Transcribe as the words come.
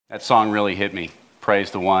That song really hit me.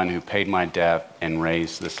 Praise the one who paid my debt and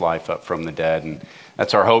raised this life up from the dead. And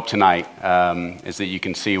that's our hope tonight, is that you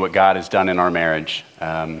can see what God has done in our marriage.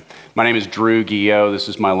 My name is Drew Guillot. This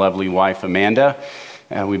is my lovely wife, Amanda.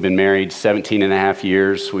 We've been married 17 and a half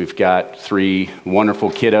years. We've got 3 wonderful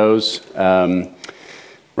kiddos.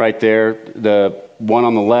 Right there, the one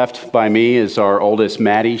on the left by me is our oldest,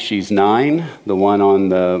 Maddie. She's 9. The one on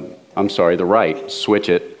the right, switch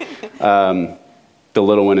it. The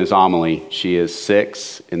little one is Amelie. She is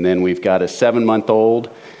 6. And then we've got a 7-month-old.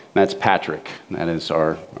 That's Patrick. That is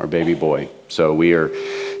our baby boy. So we are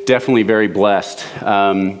definitely very blessed.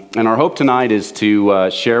 And our hope tonight is to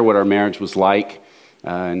share what our marriage was like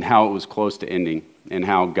and how it was close to ending and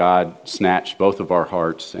how God snatched both of our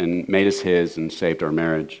hearts and made us His and saved our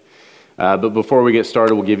marriage. But before we get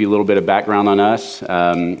started, we'll give you a little bit of background on us.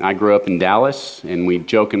 I grew up in Dallas, and we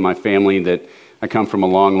joke in my family that I come from a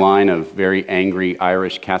long line of very angry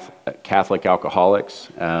Irish Catholic alcoholics.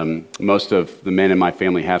 Most of the men in my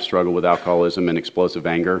family have struggled with alcoholism and explosive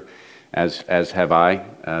anger, as have I.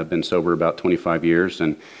 Been sober about 25 years.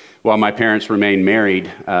 And while my parents remained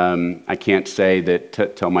married, I can't say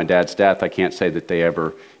that, till my dad's death, I can't say that they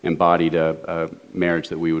ever embodied a marriage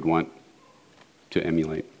that we would want to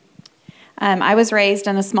emulate. I was raised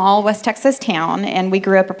in a small West Texas town, and we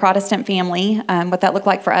grew up a Protestant family. What that looked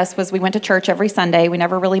like for us was we went to church every Sunday. We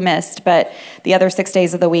never really missed, but the other 6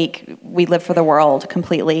 days of the week, we lived for the world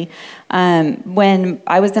completely. When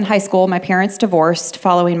I was in high school, my parents divorced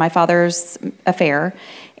following my father's affair.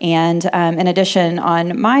 And in addition,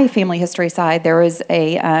 on my family history side, there was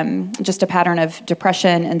just a pattern of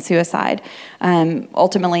depression and suicide,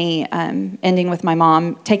 ultimately ending with my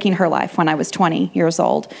mom taking her life when I was 20 years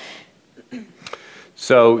old.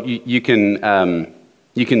 So you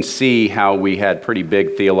can see how we had pretty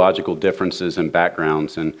big theological differences and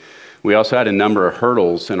backgrounds, and we also had a number of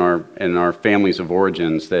hurdles in our families of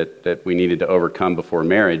origins that we needed to overcome before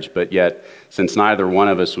marriage. But yet, since neither one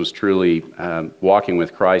of us was truly walking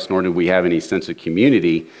with Christ, nor did we have any sense of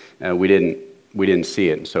community, we didn't see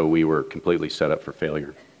it, and so we were completely set up for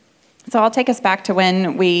failure. So I'll take us back to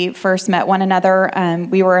when we first met one another.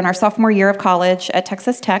 We were in our sophomore year of college at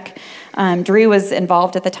Texas Tech. Drew was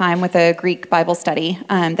involved at the time with a Greek Bible study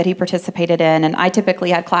that he participated in, and I typically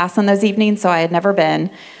had class on those evenings, so I had never been.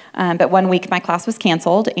 But one week my class was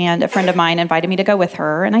canceled, and a friend of mine invited me to go with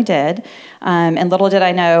her, and I did. And little did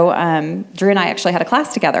I know, Drew and I actually had a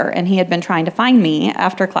class together, and he had been trying to find me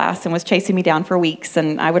after class and was chasing me down for weeks,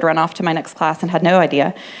 and I would run off to my next class and had no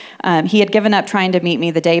idea. He had given up trying to meet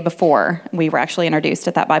me the day before we were actually introduced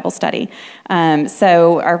at that Bible study.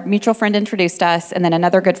 So our mutual friend introduced us, and then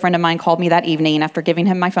another good friend of mine called me that evening after giving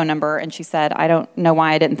him my phone number, and she said, "I don't know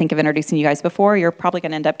why I didn't think of introducing you guys before. You're probably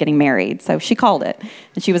going to end up getting married." So she called it,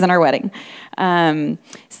 and she was in our wedding.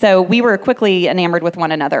 So we were quickly enamored with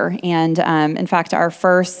one another, and in fact, our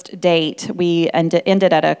first date, we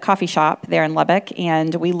ended at a coffee shop there in Lubbock,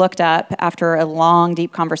 and we looked up after a long,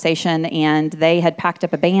 deep conversation, and they had packed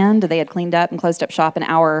up a band. They had cleaned up and closed up shop an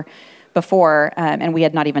hour before, and we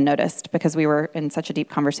had not even noticed because we were in such a deep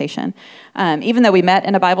conversation. Even though we met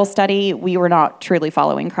in a Bible study, we were not truly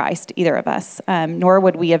following Christ, either of us, nor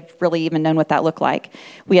would we have really even known what that looked like.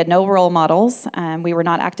 We had no role models. We were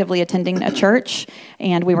not actively attending a church,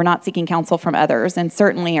 and we were not seeking counsel from others. And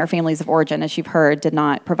certainly our families of origin, as you've heard, did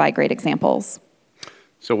not provide great examples.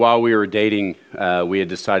 So while we were dating, we had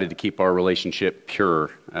decided to keep our relationship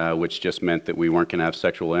pure, which just meant that we weren't going to have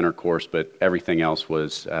sexual intercourse, but everything else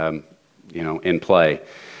was in play.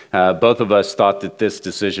 Both of us thought that this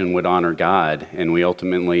decision would honor God, and we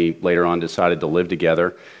ultimately later on decided to live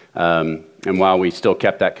together. And while we still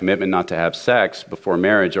kept that commitment not to have sex before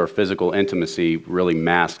marriage, our physical intimacy really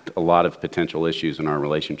masked a lot of potential issues in our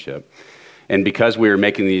relationship. And because we were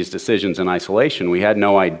making these decisions in isolation, we had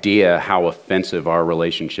no idea how offensive our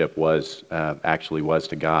relationship actually was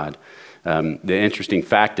to God. The interesting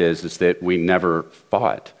fact is that we never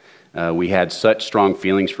fought. We had such strong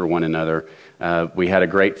feelings for one another. We had a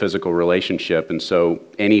great physical relationship, and so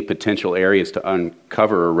any potential areas to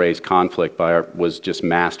uncover or raise conflict was just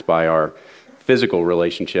masked by our physical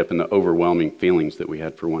relationship and the overwhelming feelings that we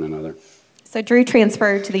had for one another. So Drew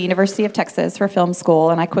transferred to the University of Texas for film school,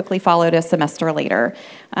 and I quickly followed a semester later.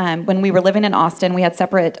 When we were living in Austin, we had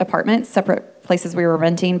separate apartments, separate places we were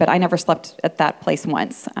renting, but I never slept at that place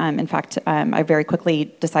once. In fact, I very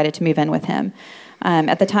quickly decided to move in with him.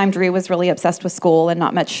 At the time, Drew was really obsessed with school, and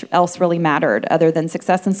not much else really mattered other than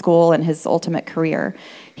success in school and his ultimate career.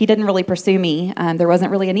 He didn't really pursue me. There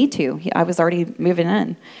wasn't really a need to. I was already moving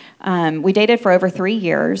in. We dated for over 3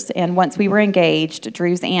 years, and once we were engaged,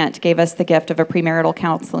 Drew's aunt gave us the gift of a premarital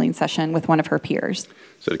counseling session with one of her peers.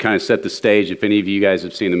 So to kind of set the stage, if any of you guys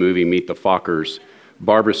have seen the movie Meet the Fockers,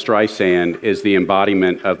 Barbara Streisand is the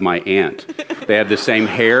embodiment of my aunt. They have the same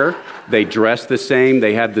hair, they dress the same,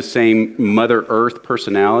 they have the same Mother Earth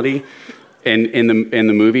personality. And in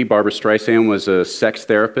the movie, Barbara Streisand was a sex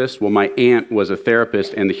therapist. Well, my aunt was a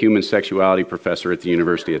therapist and the human sexuality professor at the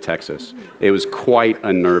University of Texas. It was quite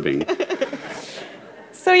unnerving.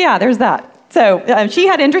 So yeah, there's that. So she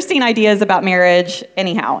had interesting ideas about marriage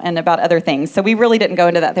anyhow and about other things. So we really didn't go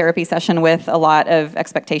into that therapy session with a lot of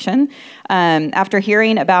expectation. After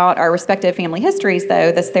hearing about our respective family histories,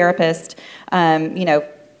 though, this therapist,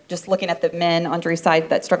 just looking at the men on Drew's side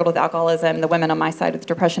that struggled with alcoholism, the women on my side with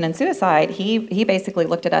depression and suicide, he basically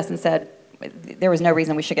looked at us and said, there was no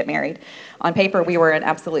reason we should get married. On paper, we were an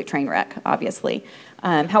absolute train wreck, obviously.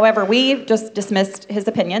 However, we just dismissed his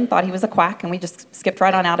opinion, thought he was a quack, and we just skipped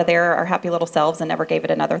right on out of there, our happy little selves, and never gave it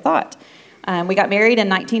another thought. We got married in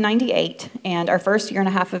 1998, and our first year and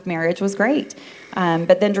a half of marriage was great.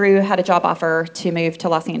 But then Drew had a job offer to move to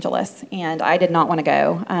Los Angeles, and I did not want to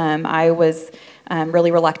go. I was really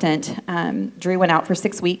reluctant. Drew went out for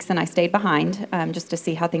 6 weeks, and I stayed behind just to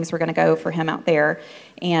see how things were going to go for him out there.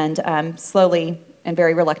 And slowly and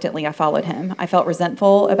very reluctantly, I followed him. I felt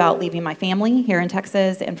resentful about leaving my family here in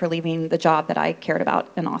Texas and for leaving the job that I cared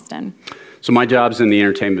about in Austin. So my jobs in the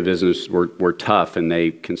entertainment business were tough, and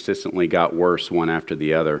they consistently got worse one after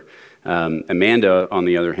the other. Amanda, on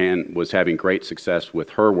the other hand, was having great success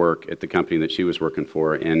with her work at the company that she was working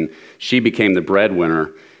for, and she became the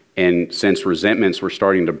breadwinner. And since resentments were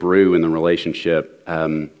starting to brew in the relationship,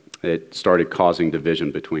 it started causing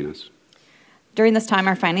division between us. During this time,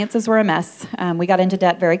 our finances were a mess. We got into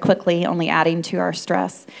debt very quickly, only adding to our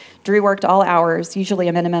stress. Drew worked all hours, usually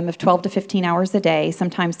a minimum of 12 to 15 hours a day,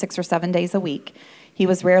 sometimes 6 or 7 days a week. He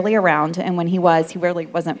was rarely around, and when he was, he really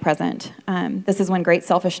wasn't present. This is when great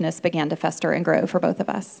selfishness began to fester and grow for both of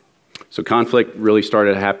us. So conflict really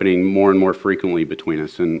started happening more and more frequently between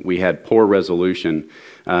us, and we had poor resolution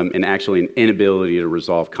and actually an inability to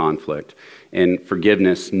resolve conflict. And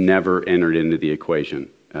forgiveness never entered into the equation.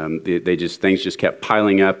 Things just kept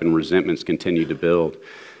piling up, and resentments continued to build.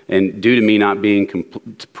 And due to me not being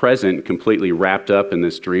present, completely wrapped up in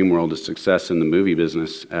this dream world of success in the movie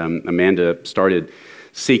business, Amanda started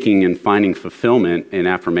seeking and finding fulfillment and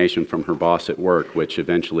affirmation from her boss at work, which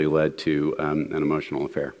eventually led to an emotional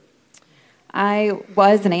affair. I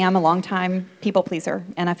was and am a longtime people pleaser,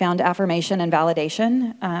 and I found affirmation and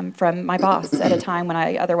validation from my boss at a time when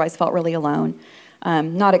I otherwise felt really alone.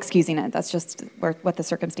 Not excusing it, that's just what the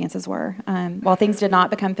circumstances were. While things did not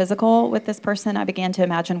become physical with this person, I began to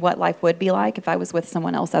imagine what life would be like if I was with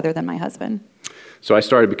someone else other than my husband. So I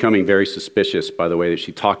started becoming very suspicious by the way that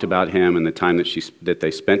she talked about him and the time that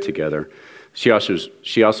they spent together. She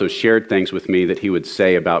also shared things with me that he would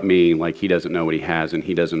say about me, like he doesn't know what he has and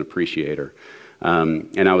he doesn't appreciate her.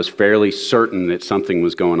 And I was fairly certain that something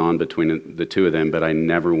was going on between the two of them, but I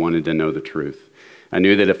never wanted to know the truth. I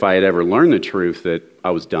knew that if I had ever learned the truth, that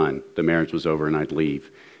I was done. The marriage was over and I'd leave.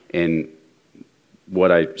 And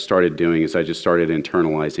what I started doing is I just started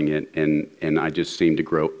internalizing it, and I just seemed to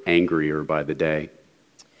grow angrier by the day.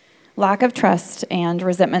 Lack of trust and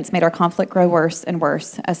resentments made our conflict grow worse and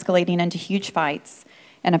worse, escalating into huge fights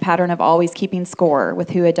and a pattern of always keeping score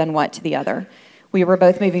with who had done what to the other. We were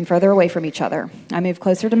both moving further away from each other. I moved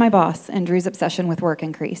closer to my boss, and Drew's obsession with work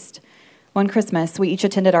increased. One Christmas, we each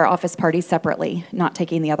attended our office parties separately, not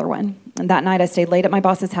taking the other one. And that night, I stayed late at my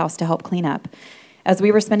boss's house to help clean up. As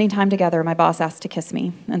we were spending time together, my boss asked to kiss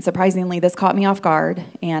me. And surprisingly, this caught me off guard,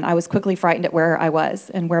 and I was quickly frightened at where I was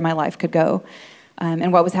and where my life could go,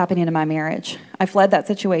 and what was happening in my marriage. I fled that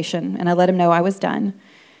situation, and I let him know I was done,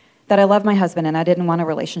 that I loved my husband and I didn't want a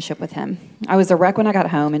relationship with him. I was a wreck when I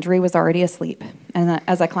got home, and Drew was already asleep. And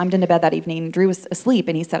as I climbed into bed that evening, Drew was asleep,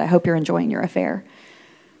 and he said, "I hope you're enjoying your affair."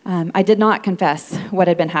 I did not confess what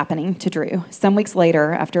had been happening to Drew. Some weeks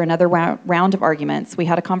later, after another round of arguments, we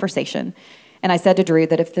had a conversation, and I said to Drew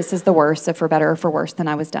that if this is the worst, if for better or for worse, then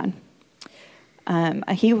I was done.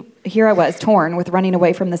 Here I was, torn with running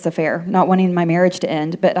away from this affair, not wanting my marriage to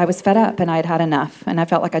end, but I was fed up and I had had enough, and I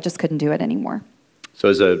felt like I just couldn't do it anymore. So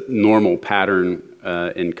as a normal pattern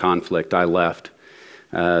in conflict, I left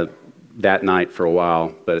that night for a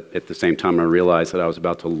while, but at the same time I realized that I was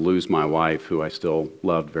about to lose my wife, who I still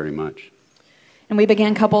loved very much. And we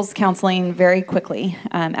began couples counseling very quickly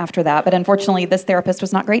after that, but unfortunately this therapist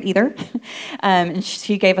was not great either. And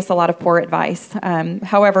she gave us a lot of poor advice.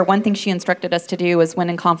 However, one thing she instructed us to do was when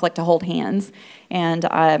in conflict to hold hands, and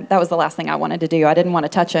that was the last thing I wanted to do. I didn't want to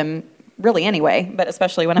touch him really anyway, but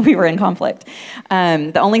especially when we were in conflict.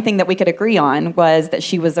 The only thing that we could agree on was that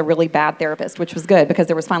she was a really bad therapist, which was good because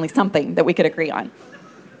there was finally something that we could agree on.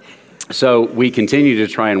 So we continued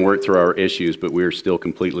to try and work through our issues, but we were still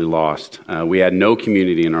completely lost. We had no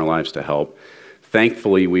community in our lives to help.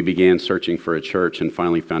 Thankfully, we began searching for a church and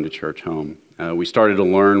finally found a church home. We started to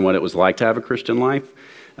learn what it was like to have a Christian life.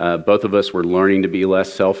 Both of us were learning to be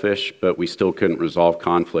less selfish, but we still couldn't resolve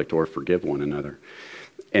conflict or forgive one another.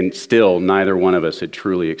 And still, neither one of us had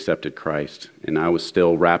truly accepted Christ. And I was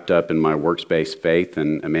still wrapped up in my works-based faith,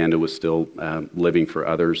 and Amanda was still living for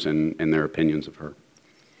others and their opinions of her.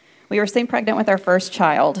 We were soon pregnant with our first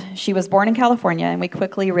child. She was born in California, and we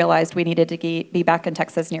quickly realized we needed to be back in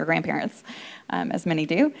Texas near grandparents, as many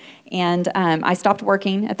do. And I stopped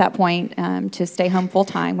working at that point to stay home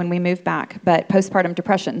full-time when we moved back, but postpartum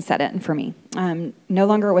depression set in for me. No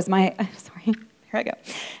longer was my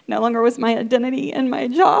identity in my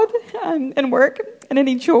job and work, and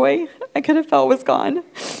any joy I could have felt was gone.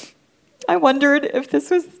 I wondered if this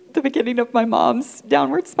was the beginning of my mom's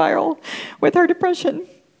downward spiral with her depression.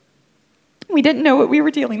 We didn't know what we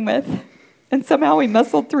were dealing with, and somehow we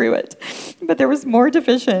muscled through it. But there was more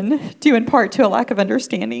division due in part to a lack of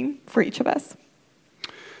understanding for each of us.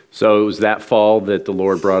 So it was that fall that the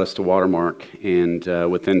Lord brought us to Watermark, and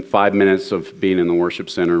within 5 minutes of being in the worship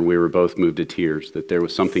center, we were both moved to tears, that there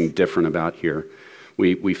was something different about here.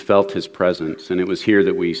 We felt His presence, and it was here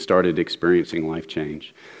that we started experiencing life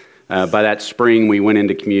change. By that spring, we went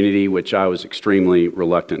into community, which I was extremely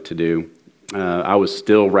reluctant to do. I was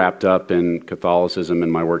still wrapped up in Catholicism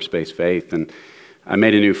and my works-based faith, and I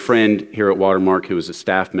made a new friend here at Watermark who was a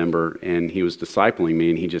staff member, and he was discipling me,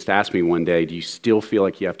 and he just asked me one day, do you still feel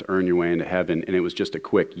like you have to earn your way into heaven? And it was just a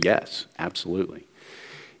quick yes, absolutely.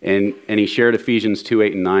 And he shared Ephesians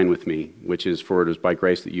 2:8-9 with me, which is, for it is by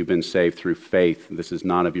grace that you've been saved through faith. This is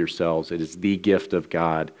not of yourselves. It is the gift of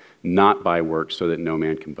God, not by works, so that no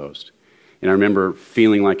man can boast. And I remember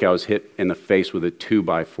feeling like I was hit in the face with a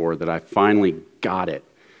 2x4, that I finally got it.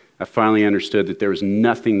 I finally understood that there was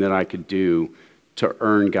nothing that I could do to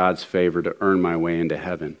earn God's favor, to earn my way into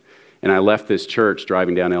heaven. And I left this church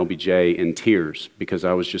driving down LBJ in tears because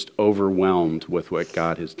I was just overwhelmed with what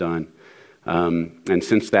God has done. And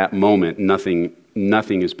since that moment, nothing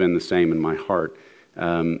has been the same in my heart.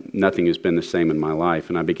 Nothing has been the same in my life.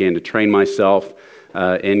 And I began to train myself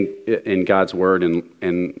in God's word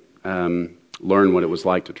and learn what it was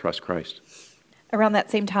like to trust Christ. Around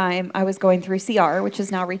that same time, I was going through CR, which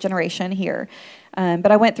is now Regeneration here.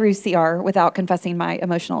 But I went through CR without confessing my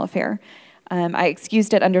emotional affair. I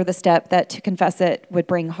excused it under the step that to confess it would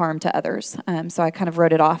bring harm to others. So I kind of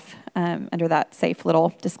wrote it off under that safe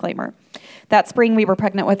little disclaimer. That spring, we were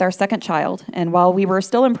pregnant with our second child. And while we were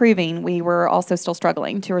still improving, we were also still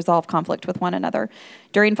struggling to resolve conflict with one another.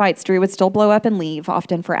 During fights, Drew would still blow up and leave,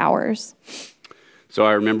 often for hours. So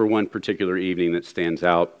I remember one particular evening that stands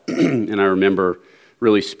out, and I remember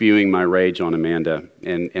really spewing my rage on Amanda,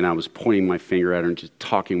 and I was pointing my finger at her and just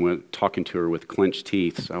talking to her with clenched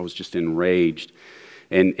teeth. So I was just enraged,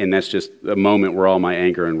 and that's just a moment where all my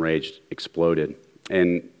anger and rage exploded.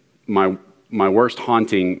 And my worst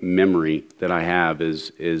haunting memory that I have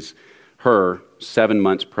is her 7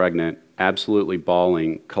 months pregnant, absolutely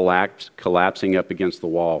bawling, collapsing up against the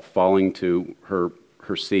wall, falling to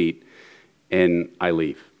her seat. And I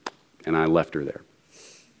leave, and I left her there.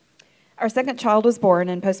 Our second child was born,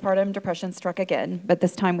 and postpartum depression struck again, but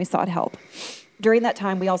this time we sought help. During that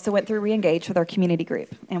time, we also went through Reengage with our community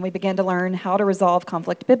group, and we began to learn how to resolve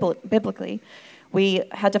conflict biblically. We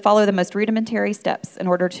had to follow the most rudimentary steps in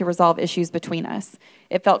order to resolve issues between us.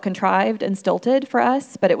 It felt contrived and stilted for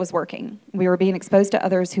us, but it was working. We were being exposed to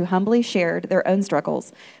others who humbly shared their own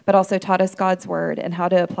struggles, but also taught us God's word and how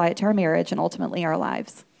to apply it to our marriage and ultimately our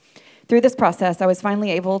lives. Through this process, I was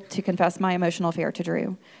finally able to confess my emotional affair to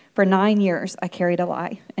Drew. For 9 years, I carried a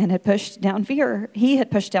lie and had pushed down fear. He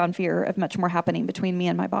had pushed down fear of much more happening between me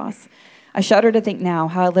and my boss. I shudder to think now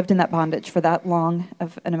how I lived in that bondage for that long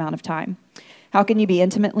of an amount of time. How can you be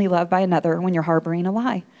intimately loved by another when you're harboring a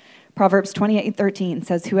lie? Proverbs 28:13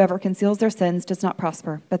 says, whoever conceals their sins does not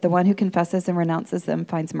prosper, but the one who confesses and renounces them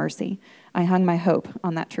finds mercy. I hung my hope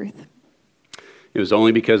on that truth. It was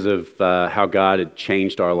only because of how God had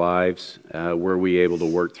changed our lives were we able to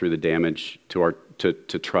work through the damage to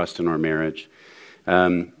trust in our marriage.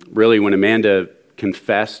 Really, when Amanda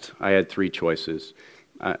confessed, I had three choices.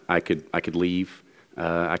 I could leave.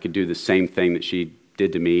 I could do the same thing that she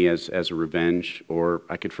did to me as a revenge, or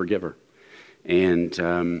I could forgive her. And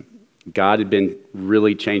God had been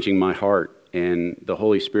really changing my heart, and the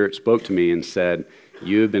Holy Spirit spoke to me and said,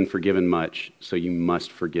 you have been forgiven much, so you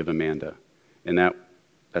must forgive Amanda. And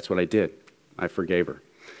that's what I did. I forgave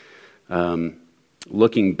her.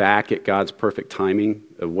 Looking back at God's perfect timing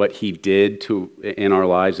of what He did in our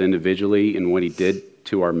lives individually and what He did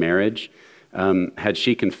to our marriage. Had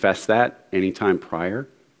she confessed that any time prior,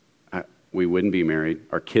 we wouldn't be married.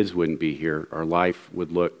 Our kids wouldn't be here. Our life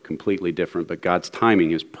would look completely different. But God's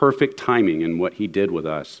timing, his perfect timing in what he did with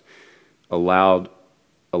us, allowed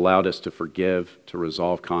us to forgive, to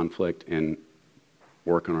resolve conflict, and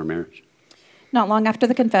work on our marriage. Not long after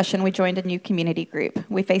the confession, we joined a new community group.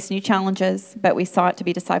 We faced new challenges, but we sought to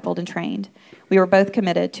be discipled and trained. We were both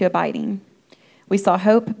committed to abiding. We saw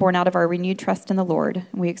hope born out of our renewed trust in the Lord.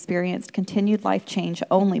 We experienced continued life change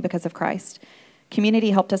only because of Christ.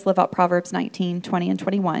 Community helped us live out Proverbs 19, 20, and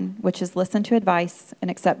 21, which is listen to advice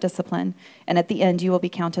and accept discipline, and at the end you will be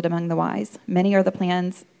counted among the wise. Many are the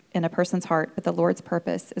plans in a person's heart, but the Lord's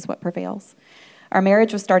purpose is what prevails. Our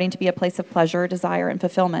marriage was starting to be a place of pleasure, desire, and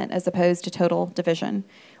fulfillment as opposed to total division.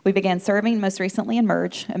 We began serving most recently in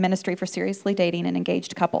Merge, a ministry for seriously dating and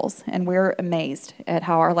engaged couples, and we're amazed at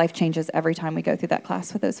how our life changes every time we go through that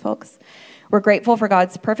class with those folks. We're grateful for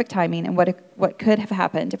God's perfect timing and what could have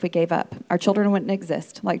happened if we gave up. Our children wouldn't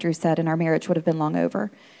exist, like Drew said, and our marriage would have been long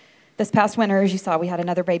over. This past winter, as you saw, we had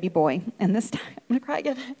another baby boy, and this time, I'm going to cry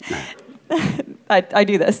again. I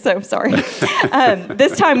do this, so sorry.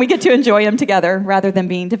 This time we get to enjoy him together rather than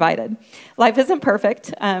being divided. Life isn't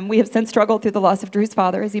perfect. We have since struggled through the loss of Drew's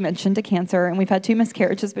father, as he mentioned, to cancer, and we've had 2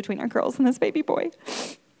 miscarriages between our girls and this baby boy.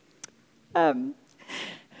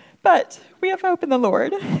 But we have hope in the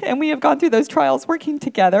Lord, and we have gone through those trials working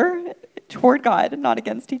together toward God and not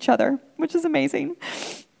against each other, which is amazing.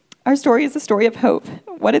 Our story is a story of hope,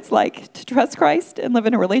 what it's like to trust Christ and live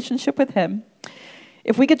in a relationship with him.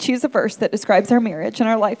 If we could choose a verse that describes our marriage and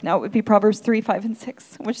our life now, it would be Proverbs 3, 5, and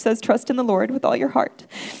 6, which says, trust in the Lord with all your heart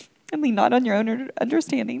and lean not on your own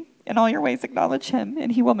understanding. In all your ways acknowledge him,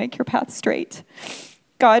 and he will make your path straight.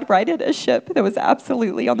 God righted a ship that was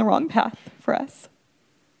absolutely on the wrong path for us.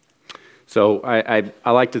 So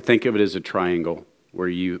I like to think of it as a triangle where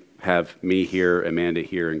you have me here, Amanda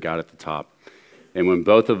here, and God at the top. And when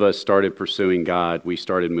both of us started pursuing God, we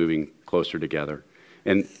started moving closer together.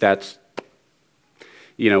 And that's,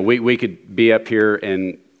 we could be up here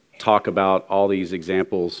and talk about all these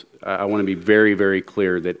examples. I want to be very, very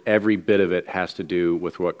clear that every bit of it has to do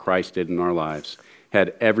with what Christ did in our lives,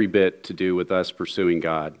 had every bit to do with us pursuing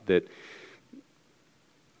God. That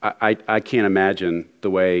I can't imagine the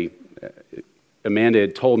way Amanda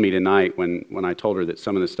had told me tonight when I told her that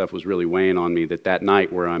some of this stuff was really weighing on me, that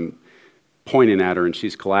night where I'm pointing at her and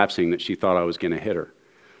she's collapsing, that she thought I was going to hit her.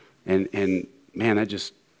 And man,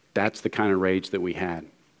 that's the kind of rage that we had.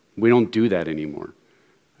 We don't do that anymore.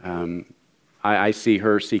 I see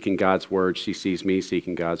her seeking God's word. She sees me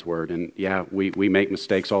seeking God's word. And yeah, we make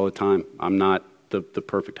mistakes all the time. I'm not the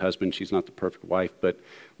perfect husband. She's not the perfect wife, but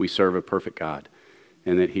we serve a perfect God,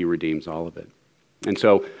 and that he redeems all of it. And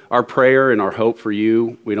so our prayer and our hope for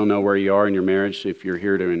you, we don't know where you are in your marriage, if you're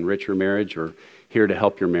here to enrich your marriage or here to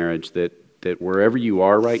help your marriage, that wherever you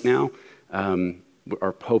are right now,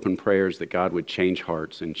 our hope and prayer is that God would change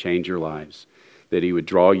hearts and change your lives, that he would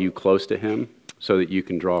draw you close to him so that you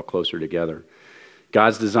can draw closer together.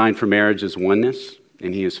 God's design for marriage is oneness,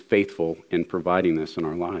 and he is faithful in providing this in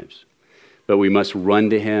our lives. But we must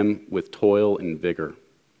run to him with toil and vigor.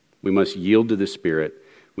 We must yield to the Spirit.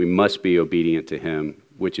 We must be obedient to him,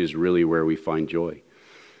 which is really where we find joy.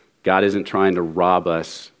 God isn't trying to rob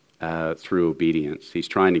us through obedience. He's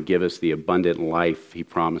trying to give us the abundant life he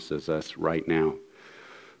promises us right now.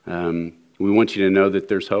 We want you to know that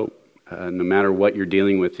there's hope. No matter what you're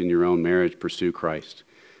dealing with in your own marriage, pursue Christ.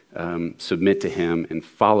 Submit to him and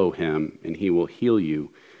follow him, and he will heal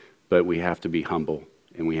you. But we have to be humble,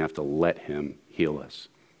 and we have to let him heal us.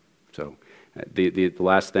 So the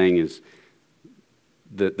last thing is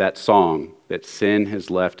that song, that sin has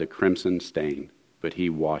left a crimson stain, but he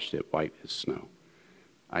washed it white as snow.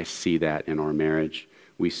 I see that in our marriage.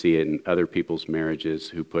 We see it in other people's marriages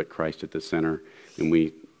who put Christ at the center, and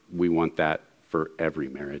we want that for every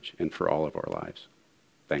marriage and for all of our lives.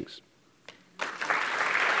 Thanks.